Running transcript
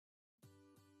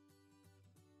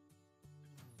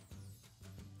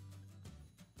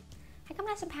今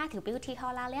日想拍一條 beauty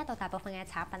haul 啦，呢一度大部分嘅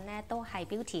產品咧都係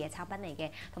beauty 嘅產品嚟嘅，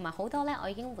同埋好多咧我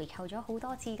已經回購咗好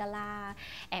多次㗎啦。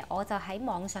我就喺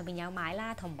網上邊有買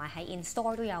啦，同埋喺 in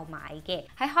store 都有買嘅。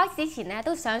喺開始之前咧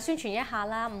都想宣傳一下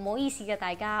啦，唔好意思嘅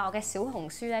大家，我嘅小紅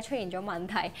書咧出現咗問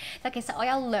題。但其實我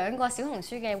有2個小紅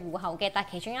書嘅戶口嘅，但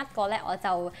其中一個咧我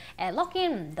就login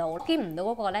唔到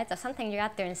嗰個咧就申請咗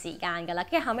一段時間㗎啦。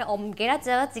跟住後尾我唔記得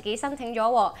咗自己申請咗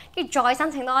喎，跟住再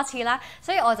申請多一次啦，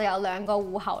所以我就有2個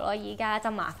戶口咯。而家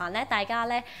就麻煩咧，大家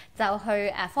咧就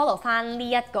去follow 翻呢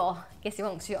一個嘅小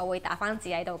紅書，我會打翻字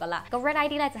喺度噶啦。個 red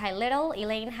ID 咧就係 Little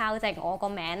Elaine Hau，即係我個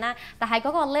名啦。但係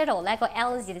嗰個 Little 咧個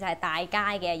L 字就係大街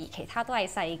嘅，而其他都係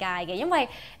細街嘅，因為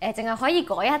淨係可以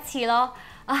改一次咯。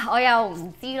我又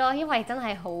唔知咯，因為真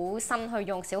係好新去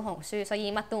用小紅書，所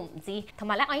以乜都唔知。同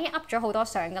埋咧，我已經 up 咗好多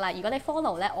相噶啦。如果你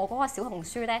follow 咧我嗰個小紅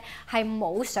書咧係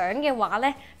冇相嘅話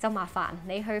咧，就麻煩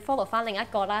你去 follow 翻另一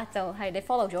個啦，就係你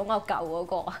follow 咗我舊嗰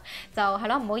個，就係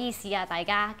咯，唔好意思啊大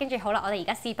家。跟住好啦，我哋而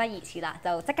家事不宜遲啦，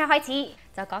就即刻開始。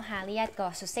就講下呢一個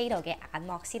Subtitles 嘅眼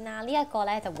膜先啦。呢一個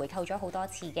咧就回購咗好多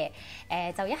次嘅，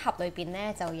就一盒裏邊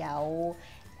咧就有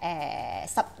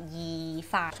12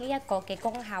塊。呢一個嘅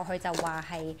功效佢就話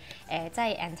係即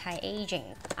係 anti-aging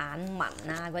眼紋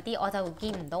啊嗰啲，我就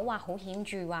見唔到話好顯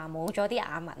著話冇咗啲眼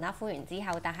紋啦，敷完之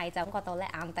後，但係就感覺到咧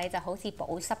眼底就好似保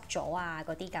濕咗啊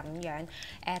嗰啲咁樣，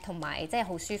同埋即係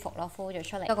好舒服咯，敷咗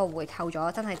出嚟。不過回購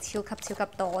咗真係超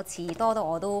級多次，多到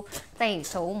我都即係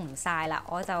數唔晒啦。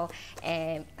我就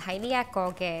喺呢一個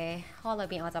嘅開裏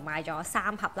邊，我就買咗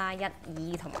3盒啦，1、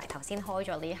2同埋頭先開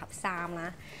咗呢一盒3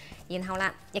啦。然後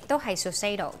啦，亦都係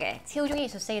Subtitles 嘅，超中意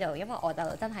Subtitles，因為我就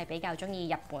真係比較中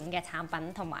意日本嘅產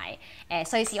品，同埋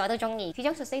瑞士我都中意。始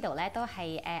終 Subtitles 咧都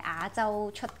係亞洲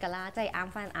出㗎啦，即係啱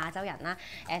翻亞洲人啦。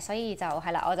所以就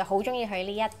係啦，我就好中意佢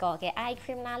呢一個嘅 eye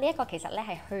cream 啦。呢一個其實咧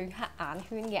係去黑眼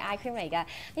圈嘅 eye cream 嚟㗎。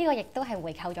呢個亦都係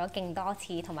回購咗勁多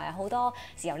次，同埋好多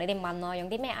時候你哋問我用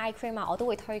啲咩 eye cream 啊，我都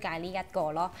會推介呢一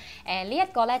個咯。呢一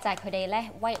個咧就係佢哋咧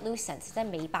White Lucent 即係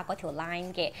美白嗰條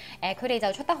line 嘅。佢哋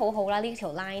就出得好好啦，呢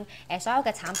條 line。所有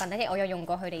嘅產品咧，我有用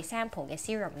過佢哋 sample 嘅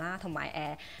serum 啦，同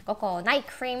埋嗰個 night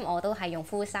cream 我都係用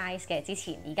full size 嘅。之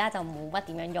前而家就冇乜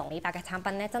點樣用美白嘅產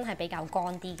品咧，真係比較乾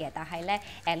啲嘅。但係咧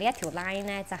呢一條 line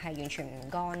咧就係完全唔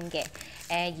乾嘅。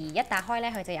而一打開咧，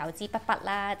佢就有支筆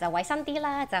啦，就衞生啲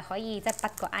啦，就可以即係筆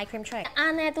個 eye cream 出嚟。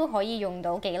啱咧都可以用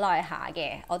到幾耐下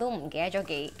嘅，我都唔記得咗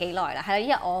幾耐啦。係啦，因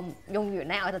為我用完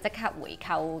咧我就即刻回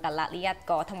購㗎啦呢一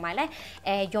個。同埋咧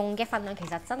用嘅份量其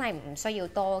實真係唔需要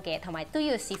多嘅，同埋都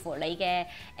要視乎你嘅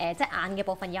即係眼嘅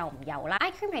部分油唔油啦。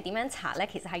eye cream 係點樣搽咧？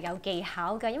其實係有技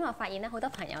巧嘅，因為我發現咧好多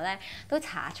朋友咧都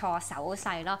搽錯手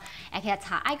勢咯。其實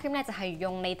搽 eye cream 咧就係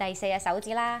用你第4隻手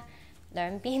指啦，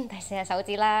兩邊第4隻手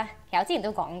指啦。其實我之前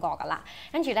都講過㗎啦，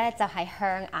跟住咧就係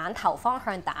向眼頭方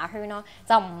向打圈咯，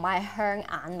就唔係向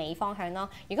眼尾方向咯。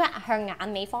如果係向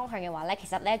眼尾方向嘅話咧，其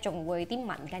實咧仲會啲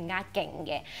紋更加勁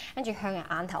嘅。跟住向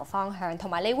眼頭方向，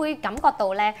同埋你會感覺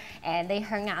到咧你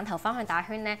向眼頭方向打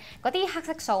圈咧，嗰啲黑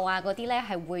色素啊嗰啲咧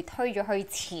係會推咗去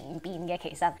前邊嘅。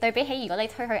其實對比起如果你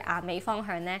推去眼尾方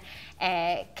向咧，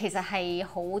其實係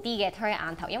好啲嘅推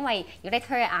眼頭，因為如果你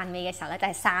推去眼尾嘅時候咧，就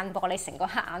係散播你成個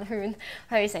黑眼圈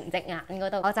去成隻眼嗰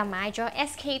度。我就買咗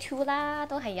SK2 啦，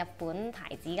都係日本牌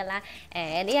子㗎啦。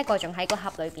呢一個仲喺個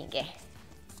盒裏邊嘅。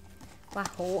哇，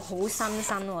好新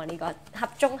喎！呢個盒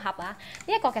中盒啊，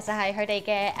呢一個其實係佢哋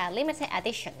嘅limited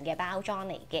edition 嘅包裝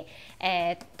嚟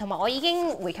嘅。同埋我已經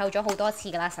回購咗好多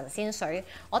次㗎啦，神仙水。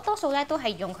我多數咧都係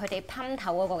用佢哋噴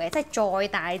頭嗰個嘅，即係再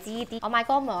大支啲。我買嗰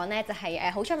個網咧就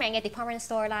係好出名嘅 department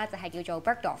store 啦，就係叫做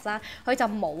Bergdorf 啦。佢就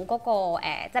冇嗰個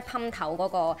即係噴頭嗰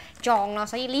個裝咯，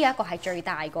所以呢一個係最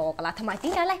大個㗎啦。同埋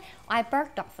點解咧？我喺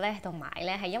Bergdorf 咧度買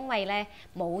咧，係因為咧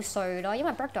冇稅咯，因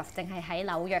為 Bergdorf 淨係喺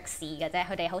紐約市嘅啫，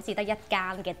佢哋好似得1間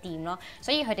嘅店咯，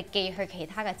所以佢哋寄去其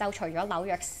他嘅州，除咗紐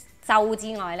約州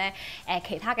之外咧，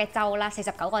其他嘅州啦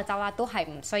，49個州啦，都係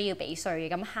唔需要俾稅嘅，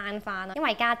咁慳翻啦。因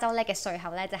為加州咧嘅稅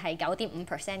後咧就係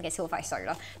9.5% 嘅消費稅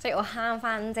咯，所以我慳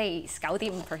翻即係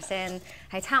9.5%，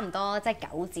係差唔多即係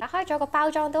9折。打開咗個包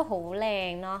裝都好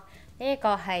靚咯，呢一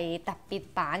個係特別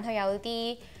版，佢有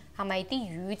啲係咪啲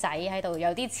魚仔喺度，有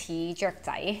啲似雀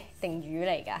仔定魚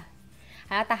嚟㗎？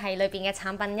係啦，但係裏邊嘅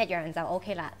產品一樣就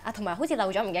OK 啦。同埋好似漏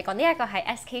咗唔記得講，呢一個係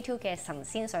SK2 嘅神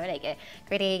仙水嚟嘅，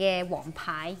佢哋嘅王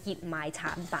牌熱賣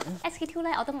產品。SK2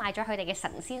 咧我都買咗佢哋嘅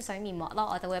神仙水面膜咯，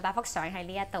我就會擺幅相喺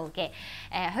呢一度嘅。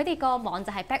佢哋個網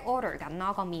就係 back order 緊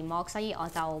咯個面膜，所以我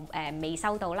就未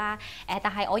收到啦。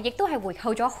但係我亦都係回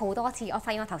購咗好多次，我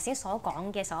發現我頭先所講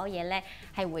嘅所有嘢咧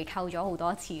係回購咗好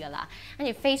多次㗎啦，跟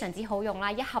住非常之好用啦。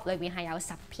一盒裏邊係有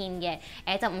10片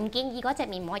嘅，就唔建議嗰隻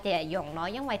面膜日日用咯，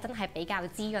因為真係比較較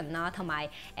滋潤啦，同埋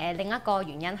另一個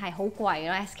原因係好貴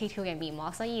咯 SK-II 嘅面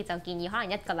膜，所以就建議可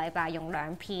能一個禮拜用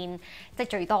2片，即係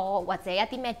最多，或者一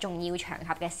啲咩重要場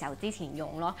合嘅時候之前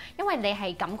用咯，因為你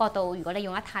係感覺到如果你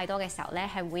用得太多嘅時候咧，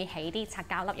係會起啲擦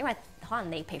膠粒，因為可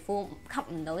能你皮膚吸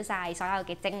唔到晒所有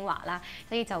嘅精華啦，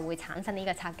所以就會產生呢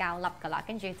個擦膠粒噶啦。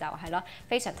跟住就係咯，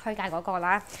非常推介嗰個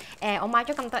啦。我買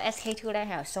咗咁多 SK-II 咧，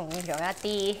佢又送咗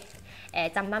一啲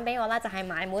贈品俾我啦，就係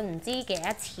買滿唔知幾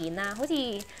多錢啦，好似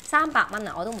300蚊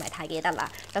啊，我都唔係太記得啦。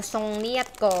就送呢一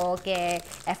個嘅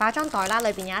化妝袋啦，裏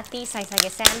邊有一啲細細嘅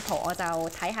sample， 我就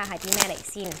睇下係啲咩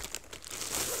嚟先。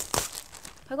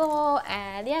佢個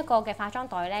呢一個嘅化妝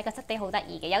袋咧，個質地好得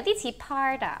意嘅，有啲似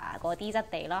Prada 嗰啲質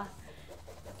地咯，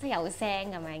即係有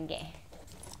聲咁樣嘅。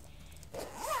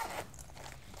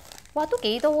哇，都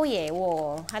幾多嘢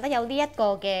喎！係得有呢一個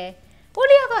嘅，呢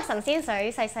一個神仙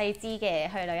水細細支嘅，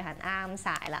去旅行啱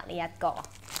晒啦呢一個。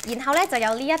然後咧就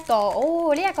有呢一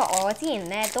個，呢一個我之前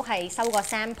咧都係收過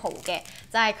sample 嘅，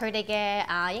就係佢哋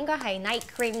嘅應該係 night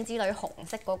cream 之類紅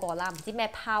色嗰個啦，唔知咩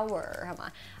power 係嘛？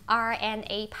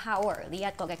 RNA Power 呢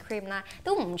一個嘅 cream 啦，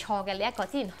都唔錯嘅。呢一個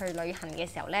之前去旅行嘅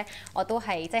時候咧，我都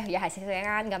係即係又係細細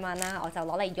間咁樣啦，我就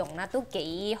攞嚟用啦，都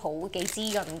幾好幾滋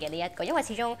潤嘅呢一個，因為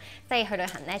始終即係去旅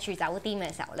行咧住酒店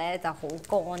嘅時候咧就好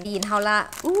乾。然後啦，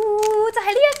就係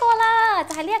呢一個啦，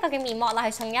就係呢一個嘅面膜啦，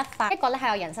係送一塊。一個咧係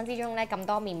我人生之中咧咁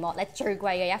多面膜咧最貴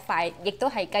嘅一塊，亦都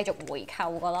係繼續回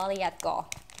購個咯呢一個。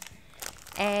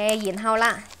然後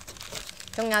啦。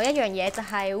仲有一樣嘢就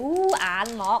係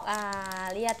眼膜啊！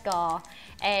呢一個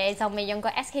就未用過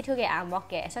SK-II 嘅眼膜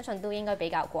嘅，相信都應該比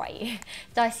較貴。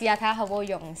再試下睇下好唔好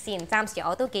用先。暫時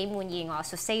我都幾滿意我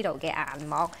Shiseido 嘅眼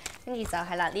膜。跟住就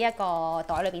係啦，呢一個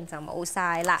袋裏邊就冇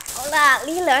晒啦。好啦，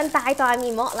呢兩大袋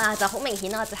面膜啦，就好明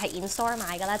顯啦，就係 in store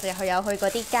買㗎啦，就係有去嗰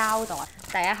啲膠袋。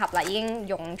第一盒啦，已經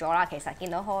用咗啦，其實見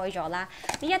到開咗啦。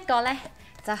呢一個咧。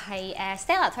就係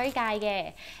Stella 推介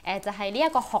嘅，就係呢一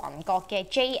個韓國嘅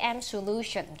JM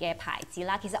Solution 嘅牌子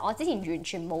啦。其實我之前完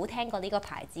全冇聽過呢個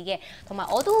牌子嘅，同埋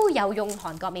我都有用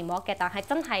韓國面膜嘅，但係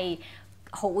真係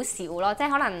好少咯，即係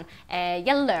可能1、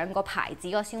2個牌子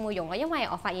我先會用咯，因為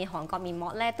我發現韓國面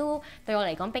膜咧都對我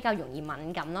嚟講比較容易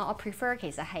敏感咯。我 prefer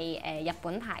其實係日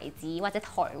本牌子或者台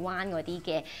灣嗰啲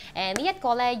嘅。呢一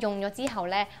個咧用咗之後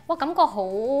咧，哇感覺好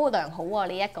良好喎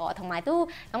呢一個，同埋都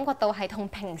感覺到係同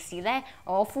平時咧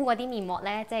我敷嗰啲面膜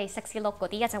咧，即係 Sexy Look 嗰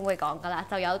啲一陣會講噶啦，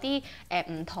就有啲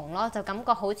唔同咯，就感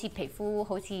覺好似皮膚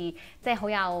好似即係好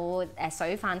有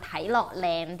水分，睇落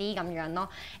靚啲咁樣咯。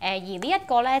而呢一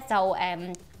個咧就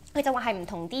佢就話係唔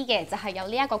同啲嘅，就係有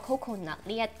呢一個 coconut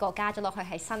呢一個加咗落去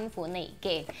係新款嚟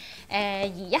嘅。而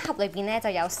一盒裏邊咧就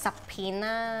有10片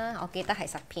啦，我記得係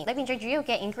10片。裏邊最主要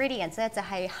嘅 ingredients 咧就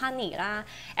係 honey 啦。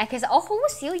其實我好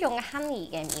少用 honey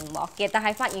嘅面膜嘅，但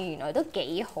係發現原來都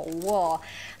幾好喎。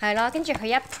係咯，跟住佢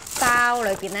一包裏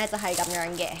邊咧就係咁樣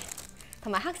嘅，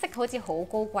同埋黑色好似好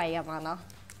高貴咁樣咯。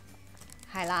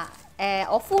係啦，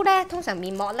我敷咧通常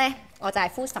面膜咧。我就係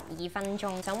敷12分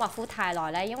鐘，想話敷太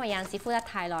耐咧，因為有陣時敷得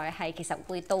太耐係其實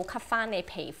會倒吸翻你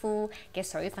皮膚嘅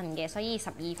水分嘅，所以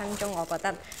12分鐘我覺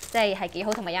得即係幾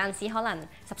好，同埋有陣時可能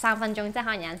13分鐘，即係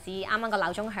可能有陣時啱啱個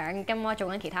鬧鐘響，跟我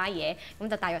做緊其他嘢，咁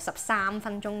就大約13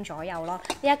分鐘左右咯。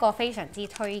呢一個非常之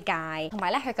推介，同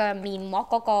埋咧佢嘅面膜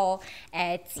嗰個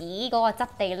紙嗰個質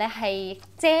地咧係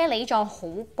啫喱狀好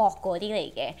薄嗰啲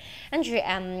嚟嘅，跟住有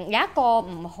一個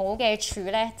唔好嘅處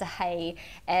咧就係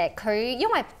佢因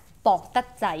為薄得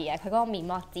滯啊！佢嗰個面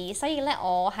膜紙，所以咧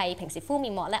我係平時敷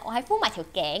面膜咧，我係敷埋條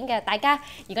頸嘅。大家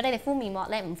如果你哋敷面膜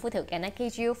咧唔敷條頸咧，記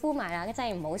住要敷埋啊！真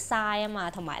係唔好嘥啊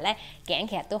嘛。同埋咧頸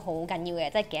其實都好緊要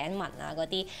嘅，即係頸紋啊嗰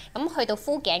啲。咁去到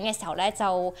敷頸嘅時候咧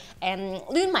就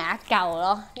攣埋一嚿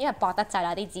咯，因為薄得滯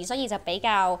啦啲紙，所以就比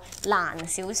較難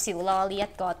少少咯呢一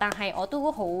個。但係我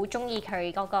都好中意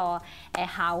佢嗰個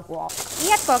效果。呢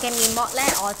一個嘅面膜咧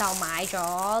我就買咗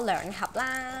2盒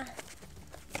啦。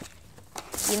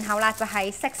然後啦就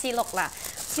係 Sexy Look 啦，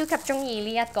超級中意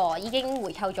呢一個，已經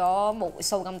回購咗無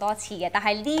數咁多次嘅。但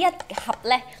係呢一盒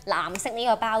咧藍色呢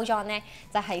個包裝咧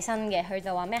就係新嘅，佢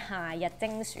就話咩夏日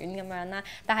精選咁樣啦。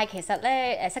但係其實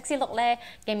咧Sexy Look咧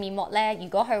嘅面膜咧，如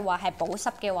果佢話係保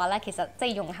濕嘅話咧，其實即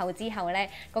係用後之後咧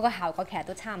嗰個效果其實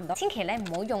都差唔多。千祈咧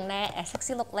唔好用咧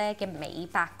Sexy Look咧嘅美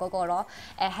白嗰個咯，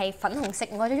係粉紅色，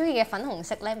我最中意嘅粉紅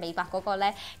色咧美白嗰個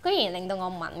咧，居然令到我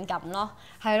敏感咯，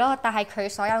係咯。但係佢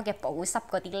所有嘅保濕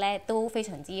嗰啲咧都非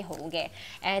常之好嘅。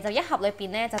就一盒裏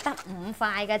邊咧就得5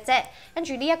塊嘅啫。跟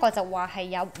住呢一個就話係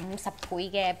有50倍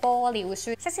嘅玻尿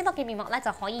酸。色絲碌嘅面膜咧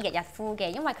就可以日日敷嘅，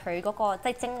因為佢嗰個即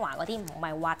係精華嗰啲唔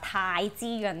係話太滋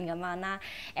潤咁樣啦。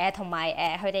同埋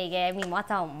佢哋嘅面膜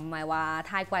就唔係話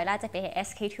太貴啦，即係比起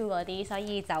SK2 嗰啲，所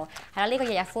以就係啦，呢個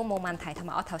日日敷冇問題。同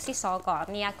埋我頭先所講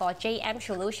呢一個 JM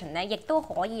Solution 咧，亦都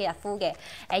可以日日敷嘅。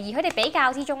而佢哋比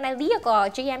較之中咧，呢一個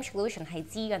JM Solution 係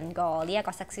滋潤過呢一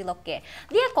個色絲碌嘅，呢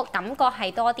一個感覺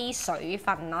係多啲水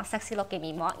分咯，色絲碌嘅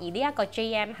面膜。而呢一個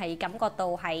JM 係感覺到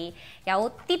係有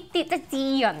啲即係滋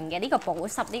潤嘅，呢個保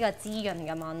濕呢個滋潤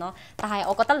咁樣咯。但係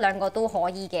我覺得兩個都可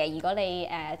以嘅。如果你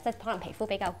即係可能皮膚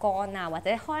比較乾啊，或者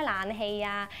開冷氣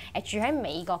啊，住喺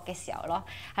美國嘅時候咯，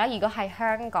係咯。如果係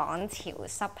香港潮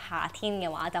濕夏天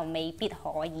嘅話，就未必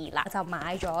可以啦。我就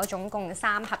買咗總共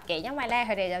3盒嘅，因為咧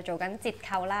佢哋就做緊折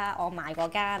扣啦。我買嗰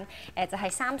間就係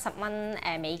30蚊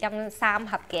美金3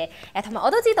盒嘅。同埋我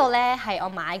都知道咧係我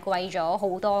買貴咗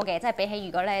好多嘅，即係比起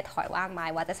如果你喺台灣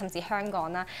買或者甚至香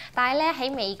港啦。但係咧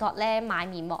喺美國咧買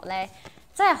面膜咧，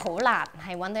真係好難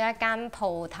係揾到一間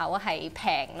鋪頭係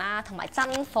平啦，同埋真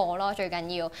貨咯，最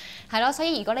緊要係咯。所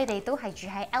以如果你哋都係住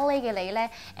喺 LA 嘅你咧，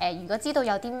如果知道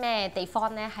有啲咩地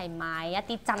方咧係賣一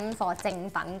啲真貨正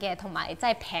品嘅，同埋即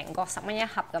係平過10蚊一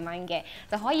盒咁樣嘅，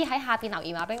就可以喺下邊留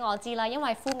言話俾我知啦。因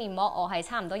為敷面膜我係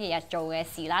差唔多日日做嘅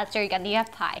事啦。最近呢一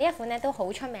排呢一款咧都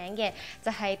好出名嘅，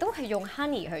就係都係用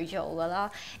honey 去做㗎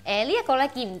咯。呢一個咧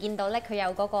見唔見到咧？佢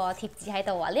有嗰個貼紙喺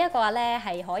度啊！呢一個咧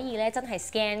係可以咧真係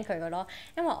scan 佢㗎咯。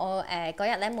因為我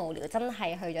嗰日咧無聊真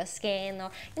係去咗 scan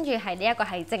咯，跟住係呢一個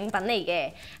係正品嚟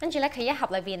嘅，跟住咧佢一盒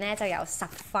裏邊咧就有10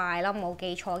塊咯，冇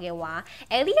記錯嘅話，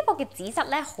呢一個嘅紙質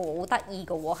咧好得意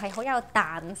嘅喎，係好有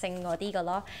彈性嗰啲嘅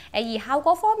咯，而效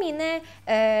果方面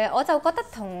咧，我就覺得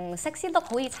同色絲碌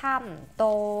好似差唔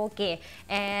多嘅，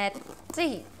即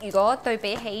係如果對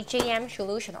比起 JM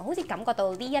Solution， 我好似感覺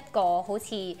到呢一個好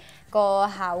似個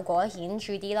效果顯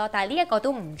著啲咯，但係呢一個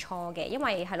都唔錯嘅，因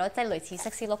為係咯，即係類似色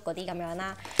絲碌嗰啲咁樣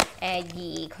啦。而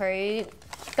佢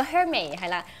個香味係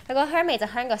啦，佢個香味就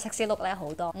香過色絲碌咧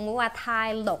好多，唔會話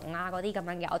太濃啊嗰啲咁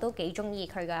樣嘅，我都幾中意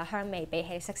佢嘅香味比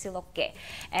起色絲碌嘅。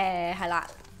係啦，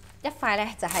一塊咧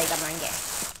就係咁樣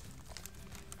嘅，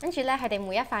跟住咧佢哋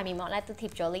每一塊面膜咧都貼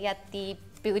咗呢一啲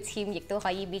標籤，亦都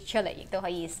可以搣出嚟，亦都可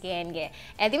以 scan 嘅。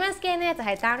點樣 scan 咧？就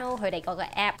係 download 佢哋嗰個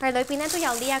app， 佢裏邊咧都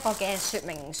有呢一個嘅説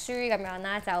明書咁樣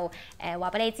啦，就話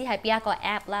俾你知係邊一個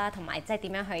app 啦，同埋即係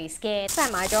點樣去 scan。真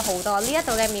係買咗好多，呢一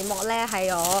度嘅面膜咧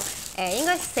係我應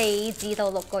該4至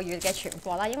到6個月嘅存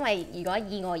貨啦。因為如果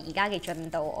以我而家嘅進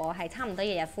度，我係差唔多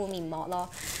日日敷面膜咯，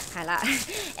係啦。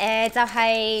就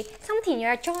係心田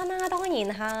藥妝啦，當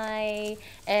然係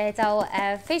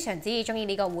非常之中意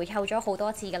呢個，回購咗好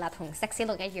多次㗎啦，同色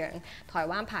絲一樣台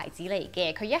灣牌子嚟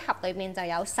嘅，佢一盒裏面就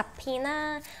有10片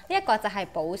啦。呢一個就係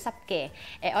保濕嘅，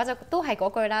我就都係嗰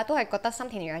句啦，都係覺得心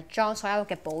田藥妝所有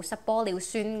嘅保濕玻尿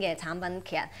酸嘅產品，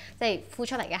其實即係敷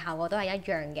出嚟嘅效果都係一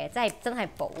樣嘅，即係真係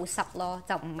保濕咯，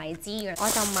就唔係滋潤。我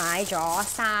就買咗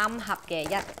3盒嘅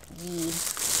，1、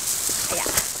2，哎呀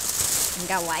〜唔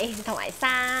夠位，同埋3，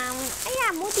哎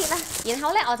呀唔好跌啦！然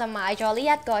後咧我就買咗呢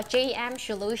一個 JM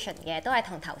Solution 嘅，都係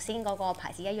同頭先嗰個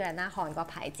牌子一樣啦，韓國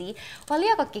牌子。哇！呢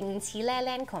一個勁似咧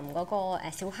Lancome 嗰個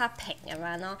小黑瓶咁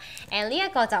樣咯。呢一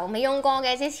個就未用過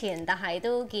嘅之前，但係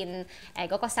都見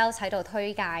嗰個 sales 喺度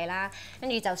推介啦，跟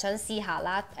住就想試下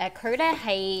啦。佢咧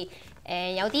係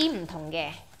有啲唔同嘅。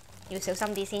要小心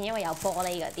啲先，因為有玻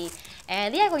璃嗰啲。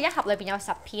呢一個一盒裏邊有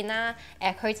10片啦。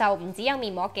佢就唔止有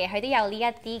面膜嘅，佢都有呢一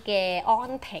啲嘅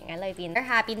安瓶喺裏邊。佢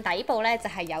下邊底部咧就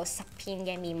係有10片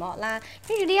嘅面膜啦。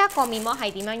跟住呢一個面膜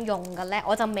係點樣用嘅咧？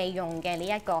我就未用嘅呢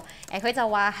一個。佢就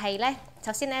話係咧。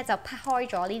首先咧就拍開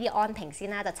咗呢啲安瓶先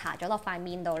啦，就搽咗落塊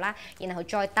面度啦，然後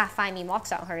再搭塊面膜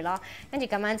上去咯，跟住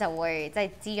咁樣就會即係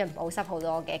滋潤保濕好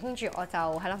多嘅。跟住我就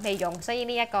係咯未用，所以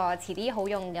呢一個遲啲好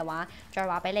用嘅話，再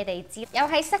話俾你哋知。又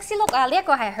係色絲碌啊！呢一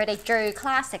個係佢哋最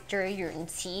classic、最原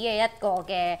始嘅一個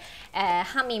嘅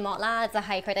黑面膜啦，就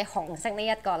係佢哋紅色呢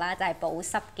一個啦，就係保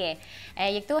濕嘅。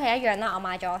亦都係一樣啦，我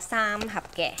買咗3盒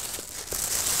嘅，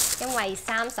因為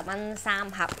30蚊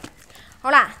3盒。好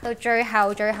啦，到最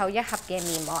後一盒嘅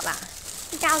面膜啦，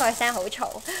膠袋聲好嘈，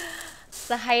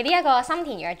就係呢一個心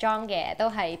田藥妝嘅，都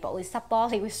係保濕玻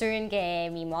尿酸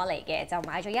嘅面膜嚟嘅，就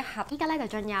買咗1盒。依家咧就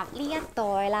進入呢一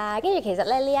袋啦，跟住其實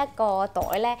咧呢一個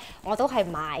袋咧我都係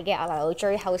買嘅，我留到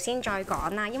最後先再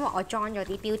講啦，因為我裝咗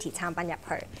啲 beauty 產品入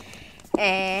去。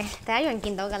第一樣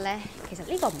見到嘅咧，其實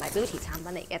呢個唔係 beauty 產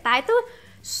品嚟嘅，但係都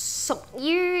屬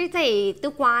於即係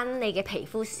都關你嘅皮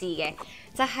膚事嘅。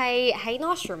就係喺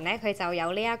Nordstrom 咧，佢就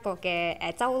有呢一個嘅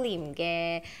週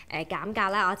年嘅減價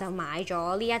啦，我就買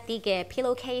咗呢一啲嘅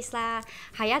pillow case 啦，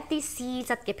係一啲絲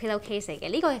質嘅 pillow case 嚟嘅，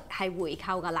呢個係回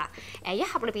購㗎啦。一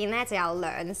盒裏邊咧就有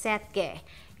2 set 嘅。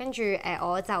跟住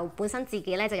我就本身自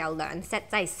己咧就有2 set，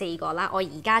 即係4個啦。我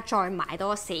而家再買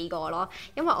多4個咯，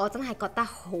因為我真係覺得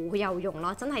好有用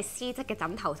咯。真係絲質嘅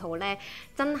枕頭套咧，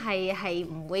真係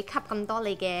唔會吸咁多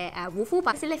你嘅護膚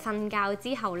品。即你瞓覺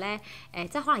之後咧，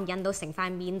即係可能印到成塊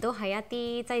面都係一啲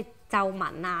即係皺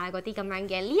紋啊嗰啲咁樣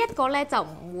嘅。呢一個咧就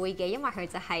唔會嘅，因為佢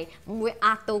就係唔會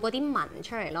壓到嗰啲紋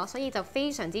出嚟咯，所以就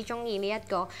非常之中意呢一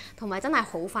個，同埋真係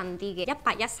好瞓啲嘅。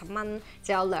110蚊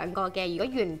就有2個嘅，如果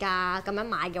原價咁樣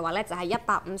買嘅話咧，就係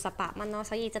158蚊咯，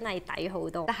所以真係抵好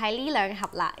多。就係呢2盒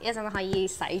啦，一陣可以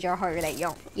洗咗佢嚟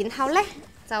用。然後咧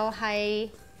就係、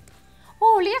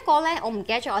呢一個咧，我唔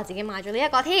記得咗我自己買咗呢一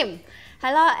個添，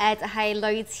係咯，就係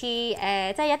類似即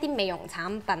係一啲美容產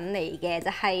品嚟嘅，就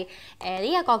係呢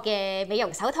一個嘅美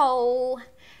容手套，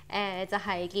就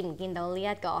係見唔見到呢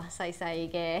一個細細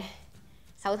嘅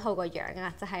手套個樣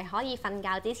啊？就係可以瞓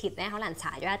覺之前咧，可能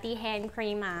搽咗一啲 hand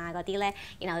cream 啊嗰啲咧，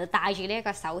然後就戴住呢一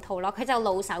個手套咯。佢就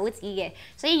露手指嘅，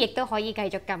所以亦都可以繼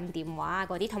續撳電話啊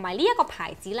嗰啲。同埋呢一個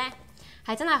牌子咧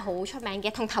係真係好出名嘅，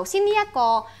同頭先呢一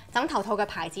個枕頭套嘅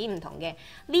牌子唔同嘅。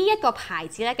呢一個牌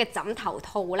子咧嘅枕頭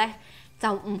套咧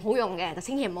就唔好用嘅，就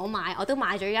千祈唔好買。我都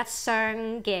買咗1箱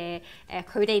嘅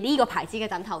佢哋呢個牌子嘅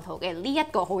枕頭套嘅，呢一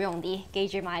個好用啲，記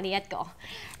住買呢一個。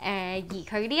而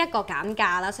佢呢一個減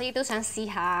價啦，所以都想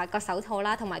試下個手套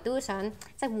啦，同埋都想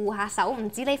即係護下手，唔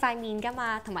止你塊面㗎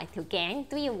嘛，同埋條頸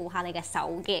都要護下你嘅手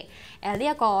嘅。呢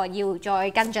一個要再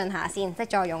跟進下先，即係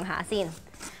再用下先。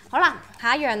好啦，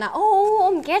下一樣啦。我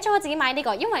唔記得咗我自己買呢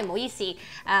個，因為唔好意思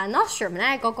，Nordstrom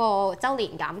咧嗰個週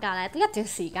年減價咧都一段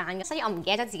時間嘅，所以我唔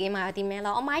記得咗自己買咗啲咩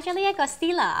咯。我買咗呢一個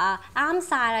Stila 啊，啱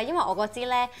晒啦，因為我嗰支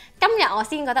咧今日我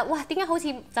先覺得哇，點解好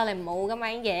似就嚟冇咁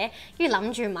樣嘅，跟住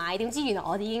諗住買，點知原來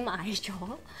我哋已經買咗。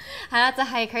係啦，就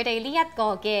係佢哋呢一個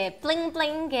嘅 bling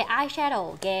bling 嘅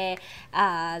eyeshadow 嘅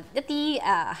一啲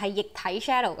係液體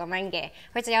shadow 咁樣嘅，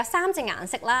佢就有3隻顏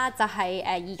色啦，就係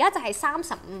而家就係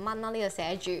35蚊啦，呢度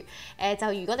寫住。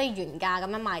就如果你原價咁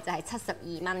樣賣就係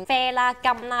72蚊，啡啦、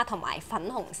金啦同埋粉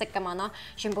紅色咁樣咯，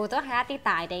全部都係一啲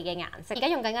大地嘅顏色。而家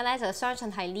用緊嘅咧就相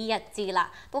信係呢一支啦，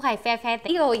都係啡啡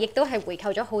地。呢個亦都係回購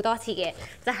咗好多次嘅，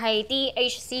就係啲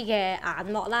HC 嘅眼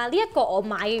膜啦。呢一個我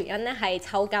買嘅原因咧係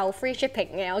湊夠 free shipping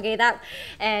嘅，我記得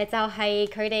就係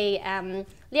佢哋呢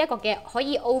一個嘅可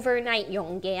以 overnight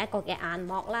用嘅一個嘅眼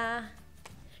膜啦。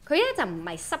佢咧就唔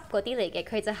係濕嗰啲嚟嘅，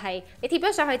佢就係你貼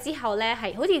咗上去之後咧，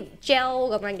係好似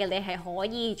gel 咁樣嘅，你係可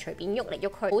以隨便喐嚟喐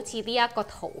去，好似呢一個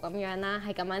圖咁樣啦，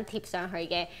係咁樣貼上去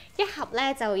嘅。一盒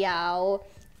咧就有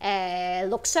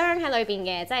6箱喺裏邊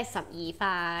嘅，即係12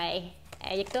塊。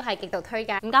亦都係極度推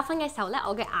介。唔夠分嘅時候咧，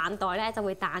我嘅眼袋咧就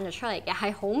會彈咗出嚟嘅，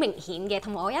係好明顯嘅。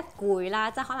同埋我一攰啦，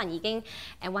即係可能已經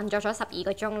運作咗12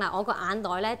個鐘啦，我個眼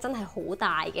袋咧真係好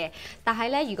大嘅。但係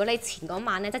咧，如果你前嗰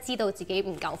晚咧即係知道自己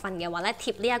唔夠瞓嘅話咧，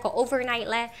貼呢一個 overnight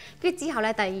咧，跟住之後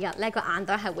咧第2日咧個眼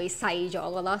袋係會細咗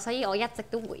嘅咯。所以我一直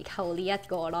都回購呢一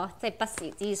個咯，即係不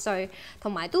時之需，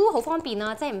同埋都好方便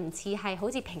啦。即係唔似係好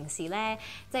似平時咧，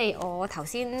即係我頭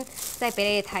先即係俾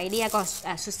你哋睇呢一個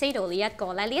Shiseido 呢一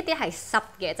個咧，呢一啲係濕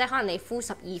嘅，即係可能你敷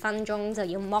12分鐘就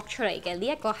要剝出嚟嘅。呢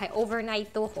一個係 overnight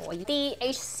都可以。啲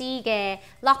HC 嘅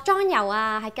落妝油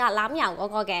啊，係橄欖油嗰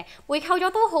個嘅，回購咗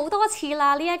都好多次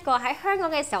啦。呢一個喺香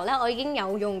港嘅時候咧，我已經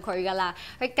有用佢㗎啦。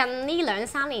佢近呢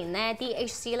2-3年咧，啲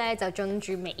HC 咧就進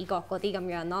駐美國嗰啲咁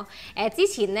樣咯。之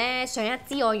前咧上一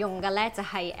支我用嘅咧就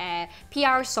係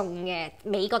PR 送嘅，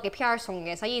美國嘅 PR 送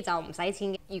嘅，所以就唔使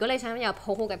錢嘅。如果你想有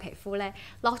好好嘅皮膚咧，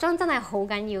落妝真係好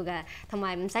緊要嘅，同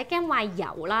埋唔使驚話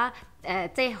油啦。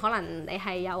即係可能你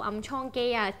係有暗瘡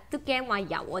肌啊，都驚話油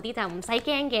嗰啲就唔使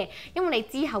驚嘅，因為你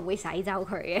之後會洗走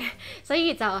佢嘅，所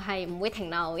以就係唔會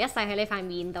停留一世喺你塊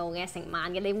面度嘅成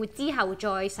晚嘅，你會之後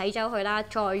再洗走佢啦，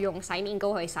再用洗面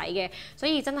膏去洗嘅，所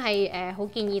以真係好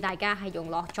建議大家係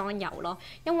用落妝油咯，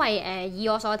因為以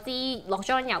我所知落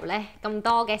妝油咧咁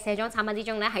多嘅卸妝產品之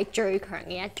中咧係最強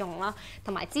嘅一種咯，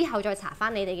同埋之後再搽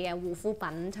翻你哋嘅護膚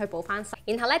品去補翻水。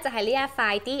然後咧就係呢一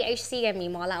塊 DHC 嘅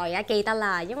面膜啦，我而家記得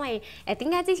啦，因為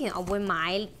點解之前我會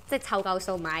買即係湊夠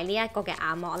數買呢一個嘅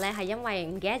眼膜咧？係因為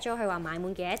唔記得咗佢話買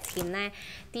滿幾多錢咧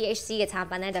 ，DHC 嘅產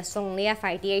品咧就送呢一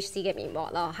塊 DHC 嘅面膜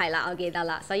咯。係啦，我記得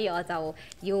啦，所以我就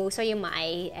需要買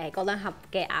嗰2盒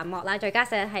嘅眼膜啦，再加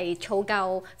上係儲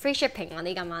夠 free shipping 嗰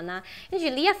啲咁樣啦。跟住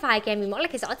呢一塊嘅面膜咧，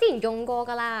其實我之前用過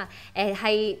㗎啦，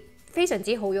係非常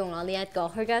之好用咯。呢一個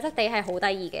佢嘅質地係好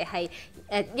得意嘅，係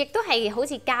亦都係好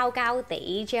似膠膠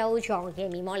地 gel 狀嘅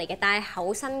面膜嚟嘅，但係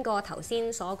厚身過頭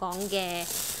先所講嘅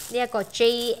呢一個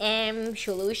JM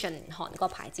Solution 韓國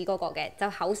牌子嗰個嘅，就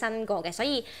厚身過嘅，所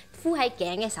以敷喺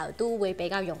頸嘅時候都會比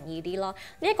較容易啲咯。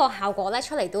呢一個效果咧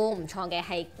出嚟都唔錯嘅，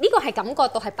係呢個係感覺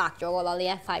到係白咗嘅咯，呢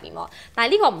一塊面膜。但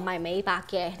係呢個唔係美白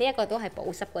嘅，呢一個都係保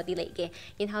濕嗰啲嚟嘅。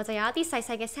然後就有一啲細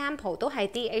細嘅 sample 都係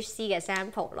DHC 嘅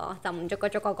sample 咯，就唔逐個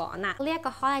講啦。呢一個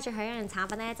開最後一樣產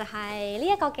品咧就係呢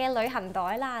一個嘅旅行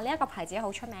袋啦，呢一個牌子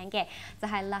好出名嘅，就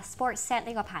係 La Sport Set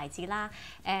呢個牌子啦。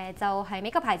就係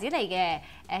美國牌子嚟嘅，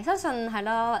相信係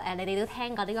咯，你哋都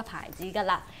聽過呢個牌子㗎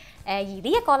啦。而呢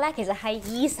一個咧其實係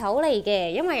二手嚟嘅，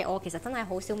因為我其實真係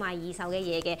好少買二手嘅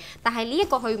嘢嘅。但係呢一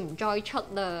個佢唔再出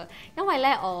啦，因為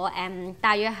咧我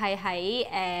大約係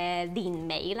喺年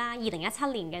尾啦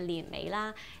，2017年嘅年尾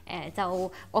啦，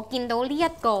就我見到呢一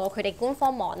個佢哋官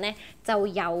方網咧就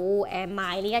有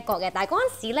賣呢一個嘅，但係嗰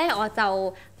陣時咧我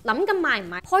就諗緊買唔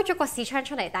買，開咗個視窗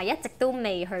出嚟，但係一直都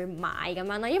未去買咁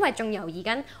樣咯，因為仲猶豫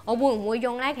緊我會唔會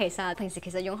用咧。其實平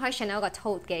時用開 Chanel 個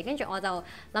tote 嘅，跟住我就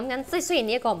諗緊，即係雖然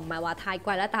呢一個唔係話太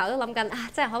貴啦，但係我都諗緊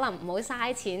即係可能唔好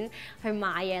嘥錢去買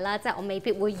嘢啦，即係我未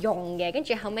必會用嘅。跟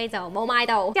住後尾就冇買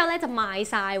到，之後咧就賣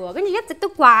晒喎，跟住一直都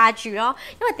掛住咯。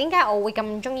因為點解我會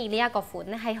咁中意呢一個款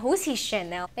咧？係好似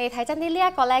Chanel， 你睇真啲呢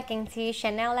一個咧，勁似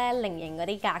Chanel 咧菱形嗰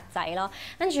啲格仔咯。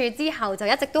跟住之後就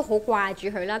一直都好掛住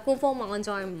佢啦，官方網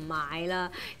再唔買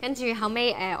啦，跟住後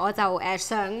尾我就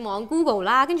上網 Google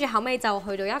啦，跟住後尾就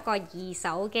去到一個二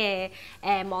手嘅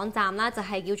網站啦，就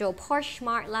係叫做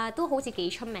Poshmark 啦，都好似幾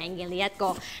出名嘅呢一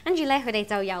個。跟住咧佢哋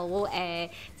就有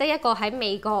即係一個喺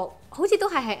美國，好似都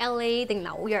係喺 LA 定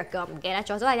紐約㗎，唔記得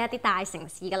咗，都係一啲大城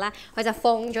市㗎啦。佢就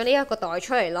放咗呢一個袋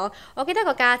出嚟咯。我記得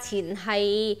個價錢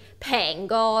係平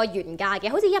過原價嘅，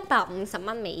好似150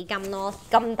蚊美金咯，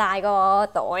咁大個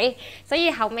袋。所以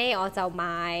後尾我就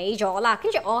買咗啦。跟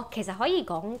住我其實可以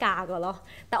講價㗎咯，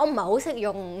但我唔係好識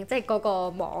用即係嗰個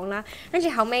網啦。跟住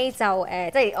後尾就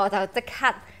即係我就即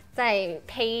刻。即係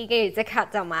pay 跟住即刻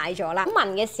就買咗啦。聞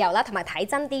嘅時候啦，同埋睇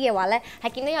真啲嘅話咧，係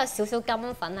見到有少少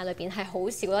金粉喺裏邊，係好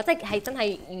少咯，即係真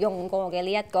係用過嘅呢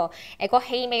一個。個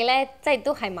氣味咧，即係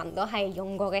都係聞到係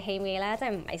用過嘅氣味啦，即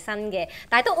係唔係新嘅，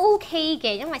但係都 OK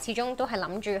嘅，因為始終都係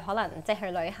諗住可能即係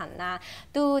去旅行啊，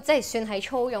都即係算係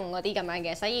粗用嗰啲咁樣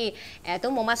嘅，所以都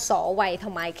冇乜所謂。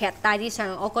同埋其實大致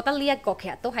上，我覺得呢一個其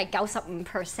實都係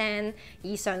95%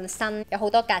 以上新，有好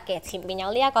多格嘅，前邊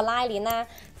有呢一個拉鏈啦，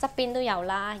側邊都有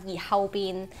啦。而後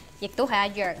邊亦都係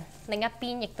一樣，另一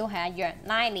邊亦都係一樣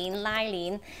拉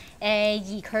鏈。而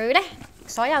佢咧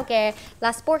所有嘅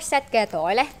La Sport Set 嘅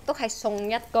袋咧，都係送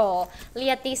一個呢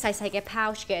一啲細細嘅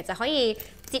pouch 嘅，就可以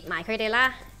摺埋佢哋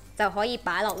啦，就可以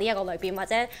擺落呢一個裏邊，或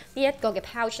者呢一個嘅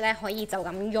pouch 咧可以就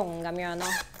咁用咁樣咯。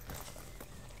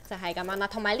就係咁樣啦，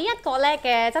同埋呢一個咧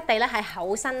嘅質地咧係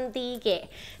厚身啲嘅，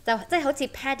就即係好似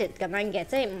padded 咁樣嘅，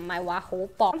即係唔係話好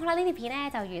薄。咁好啦，呢條片咧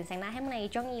就完成啦，希望你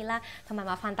中意啦。同埋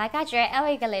麻煩大家住喺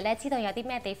LA 嘅你咧，知道有啲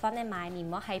咩地方咧買面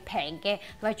膜係平嘅，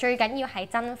同埋最緊要係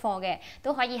真貨嘅，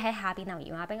都可以喺下邊留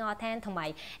言話俾我聽。同埋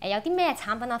有啲咩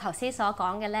產品我頭先所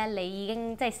講嘅咧，你已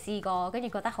經即係試過，跟住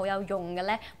覺得好有用嘅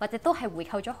咧，或者都係回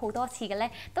購咗好多次嘅咧，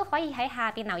都可以喺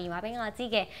下邊留言話俾我知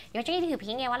嘅。如果中意呢條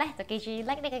片嘅話咧，就記住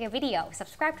like 呢個嘅 video、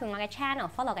subscribe。我嘅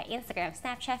channel，follow 嘅 Instagram、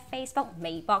Snapchat、Facebook、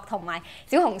微博同埋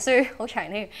小紅書，好長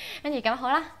添。跟住咁好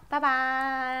啦，拜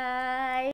拜。